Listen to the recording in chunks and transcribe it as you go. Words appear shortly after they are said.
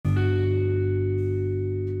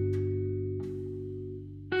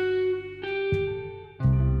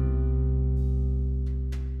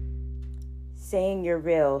Saying you're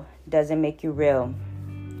real doesn't make you real.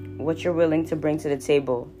 What you're willing to bring to the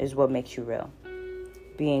table is what makes you real.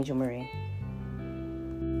 Be Angel Marie.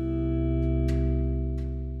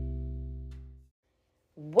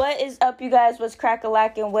 What is up, you guys? What's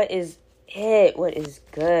crack-a-lackin'? What is it? What is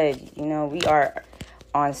good? You know, we are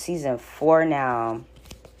on season 4 now.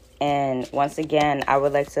 And once again, I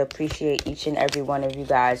would like to appreciate each and every one of you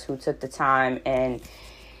guys who took the time and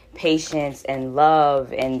patience and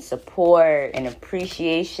love and support and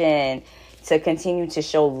appreciation to continue to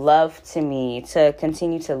show love to me, to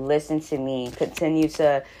continue to listen to me, continue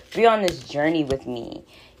to be on this journey with me,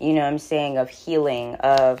 you know what I'm saying, of healing,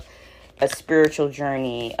 of a spiritual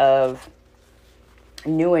journey, of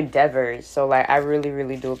new endeavors. So, like, I really,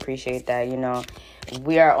 really do appreciate that, you know.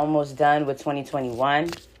 We are almost done with 2021,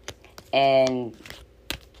 and,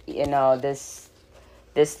 you know, this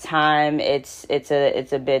time, it's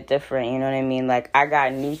a bit different, you know what I mean? Like, I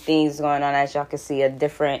got new things going on, as y'all can see, a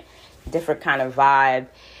different kind of vibe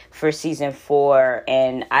for season 4,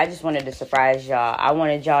 and I just wanted to surprise y'all. I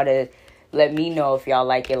wanted y'all to let me know if y'all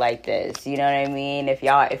like it like this, you know what I mean? If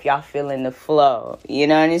y'all feeling the flow, you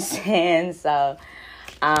know what I'm saying? So,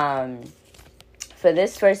 for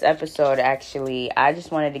this first episode, actually, I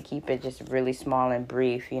just wanted to keep it just really small and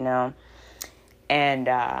brief, you know? And,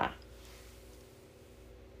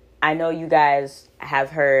 I know you guys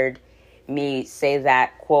have heard me say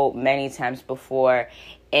that quote many times before,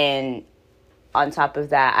 and on top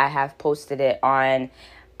of that, I have posted it on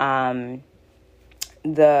the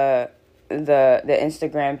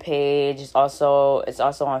Instagram page. It's also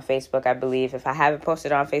on Facebook, I believe. If I haven't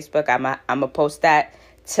posted on Facebook, I'm gonna post that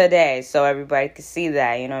today so everybody can see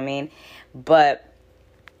that, you know what I mean? But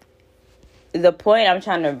the point I'm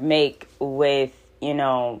trying to make with, you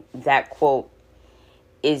know, that quote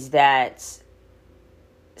is that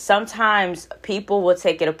sometimes people will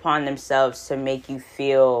take it upon themselves to make you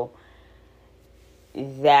feel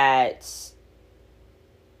that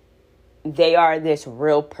they are this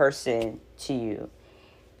real person to you.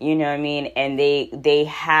 You know what I mean? And they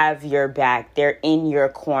have your back. They're in your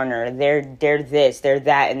corner. They're this, they're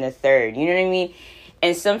that, and the third. You know what I mean?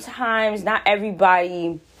 And sometimes not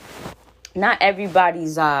everybody's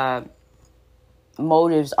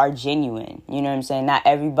motives are genuine. You know what I'm saying? Not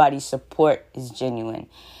everybody's support is genuine.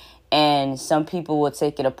 And some people will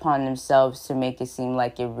take it upon themselves to make it seem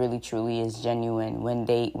like it really truly is genuine when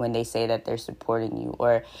they say that they're supporting you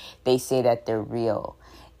or they say that they're real.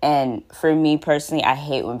 And for me personally, I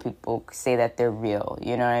hate when people say that they're real.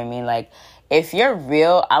 You know what I mean? Like, if you're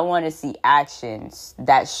real, I want to see actions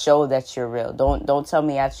that show that you're real. Don't tell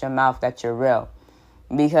me out your mouth that you're real.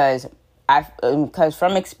 Because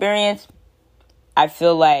from experience, I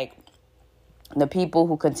feel like the people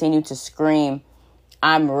who continue to scream,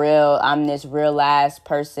 I'm real, I'm this real ass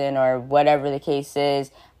person, or whatever the case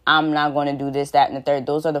is, I'm not going to do this, that, and the third,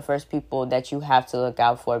 those are the first people that you have to look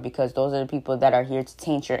out for, because those are the people that are here to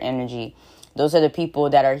taint your energy. Those are the people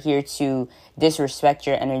that are here to disrespect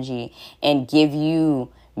your energy and give you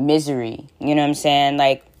misery. You know what I'm saying?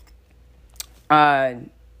 Like,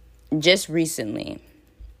 just recently,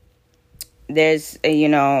 there's, you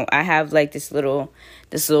know, I have like this little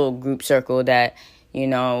group circle that, you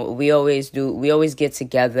know, we always get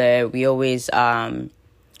together. We always have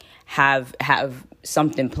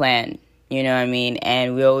something planned, you know what I mean?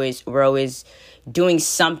 And we're always doing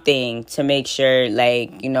something to make sure,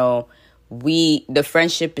 like, you know, the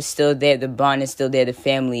friendship is still there, the bond is still there, the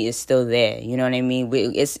family is still there. You know what I mean?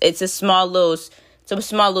 It's a small little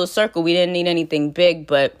circle. We didn't need anything big,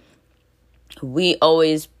 but we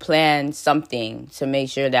always plan something to make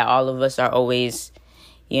sure that all of us are always,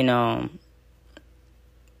 you know,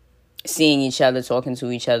 seeing each other, talking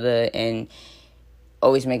to each other, and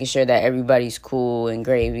always making sure that everybody's cool and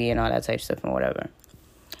gravy and all that type of stuff and whatever.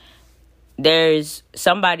 There's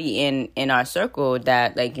somebody in our circle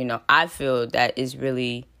that, like, you know, I feel that is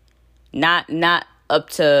really not up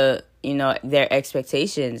to, you know, their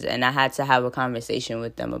expectations, and I had to have a conversation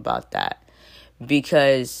with them about that,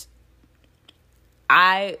 because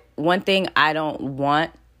one thing I don't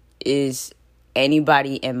want is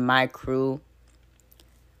anybody in my crew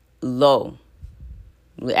low,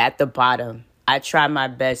 at the bottom. I try my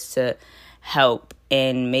best to help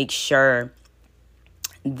and make sure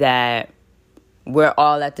that we're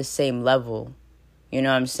all at the same level. You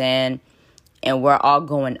know what I'm saying? And we're all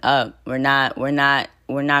going up. We're not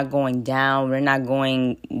going down. We're not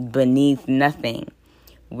going beneath nothing.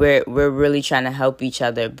 We're really trying to help each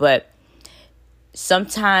other. But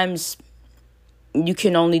sometimes you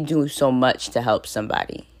can only do so much to help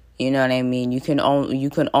somebody. You know what I mean? You can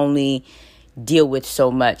only deal with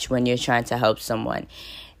so much when you're trying to help someone.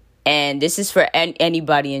 And this is for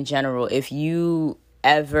anybody in general. If you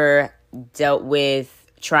ever dealt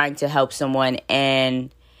with trying to help someone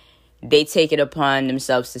and they take it upon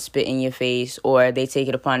themselves to spit in your face, or they take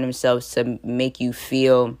it upon themselves to make you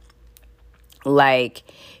feel like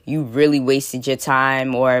you really wasted your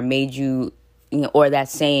time, or made you, or that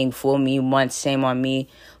saying, fool me once, shame on me,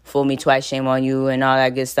 fool me twice, shame on you, and all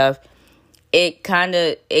that good stuff. It kind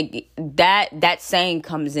of, that saying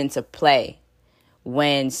comes into play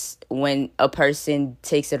when a person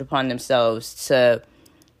takes it upon themselves to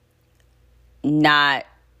not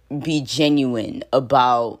be genuine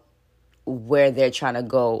about where they're trying to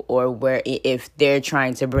go, or where, if they're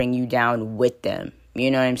trying to bring you down with them.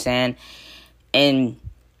 You know what I'm saying? And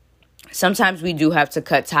sometimes we do have to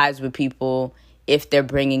cut ties with people if they're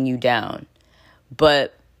bringing you down.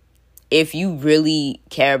 But if you really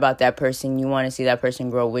care about that person, you want to see that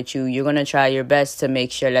person grow with you, you're going to try your best to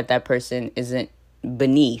make sure that that person isn't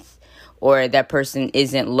beneath, or that person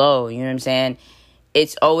isn't low. You know what I'm saying?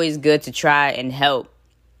 It's always good to try and help,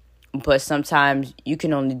 but sometimes you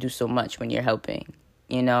can only do so much when you're helping.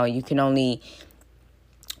 You know, you can only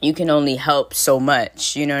help so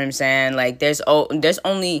much. You know what I'm saying? Like, there's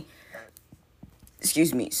only,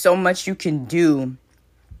 so much you can do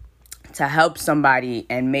to help somebody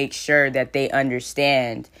and make sure that they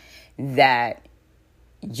understand that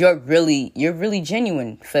you're really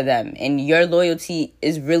genuine for them, and your loyalty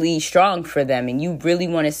is really strong for them, and you really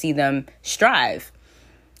want to see them strive.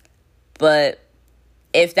 But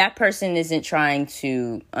if that person isn't trying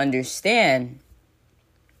to understand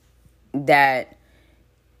that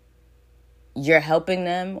you're helping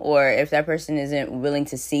them, or if that person isn't willing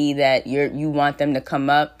to see that you want them to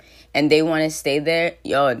come up and they want to stay there,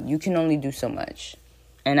 you can only do so much.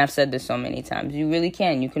 And I've said this so many times. You really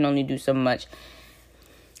can. You can only do so much.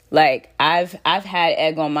 Like, I've had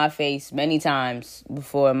egg on my face many times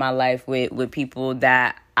before in my life with people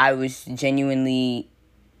that I was genuinely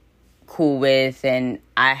cool with, and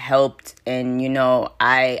I helped, and,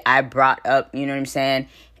 I brought up, you know what I'm saying?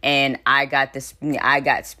 And I got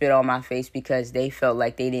spit on my face because they felt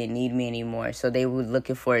like they didn't need me anymore. So they were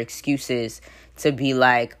looking for excuses to be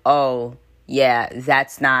like, oh, yeah,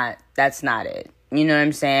 that's not it. You know what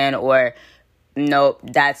I'm saying? Or, nope,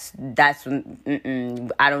 that's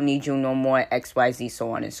I don't need you no more, XYZ,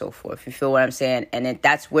 so on and so forth. You feel what I'm saying? And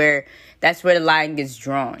that's where the line gets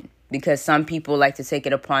drawn, because some people like to take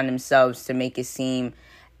it upon themselves to make it seem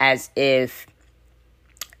as if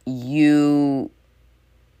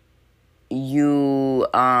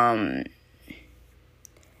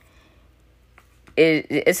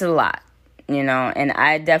it's a lot, and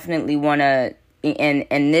I definitely want to,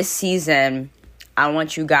 in this season, I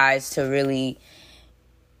want you guys to really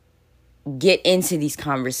get into these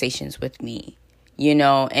conversations with me,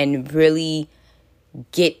 and really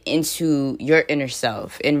get into your inner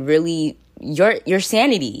self, and really your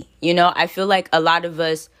sanity. I feel like a lot of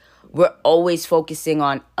us, we're always focusing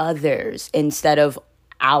on others instead of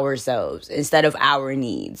ourselves, instead of our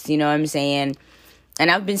needs. You know what I'm saying?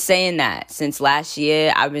 And I've been saying that since last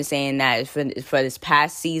year. I've been saying that for this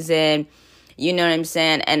past season. You know what I'm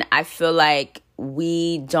saying? And I feel like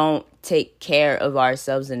we don't take care of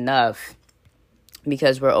ourselves enough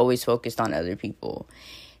because we're always focused on other people.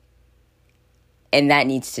 And that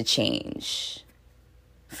needs to change.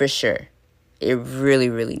 For sure. It really,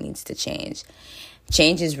 really needs to change.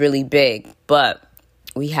 Change is really big, but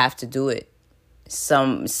we have to do it.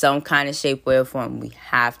 Some kind of shape, way, or form. We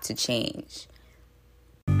have to change.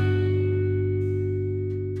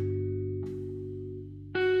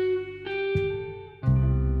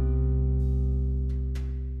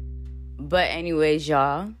 But anyways,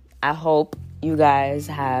 y'all, I hope you guys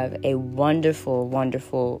have a wonderful,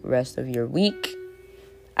 wonderful rest of your week.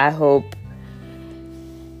 I hope,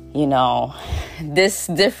 this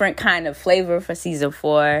different kind of flavor for season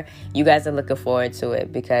 4, you guys are looking forward to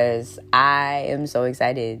it, because I am so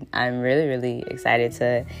excited. I'm really, really excited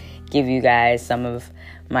to give you guys some of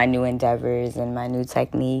my new endeavors and my new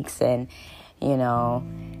techniques, and,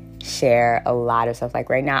 share a lot of stuff. Like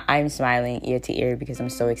right now, I'm smiling ear to ear because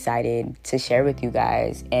I'm so excited to share with you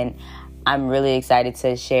guys. And I'm really excited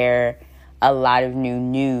to share a lot of new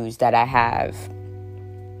news that I have.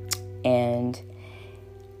 And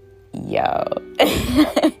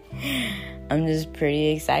I'm just pretty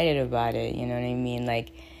excited about it. You know what I mean?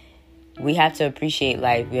 Like, we have to appreciate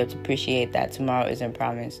life. We have to appreciate that tomorrow isn't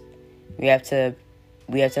promised. We have to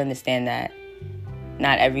understand that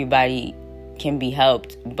not everybody can be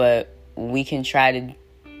helped, but we can try to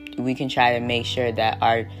make sure that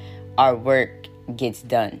our work gets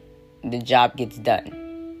done. The job gets done,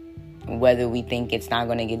 whether we think it's not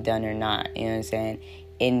going to get done or not. You know what I'm saying?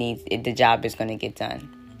 the job is going to get done.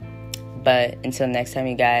 But until next time,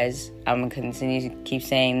 you guys, I'm going to continue to keep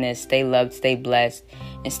saying this. Stay loved, stay blessed,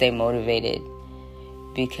 and stay motivated.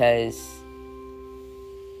 Because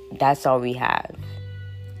that's all we have.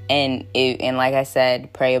 And like I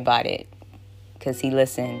said, pray about it. Because he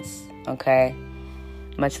listens. Okay?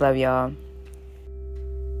 Much love, y'all.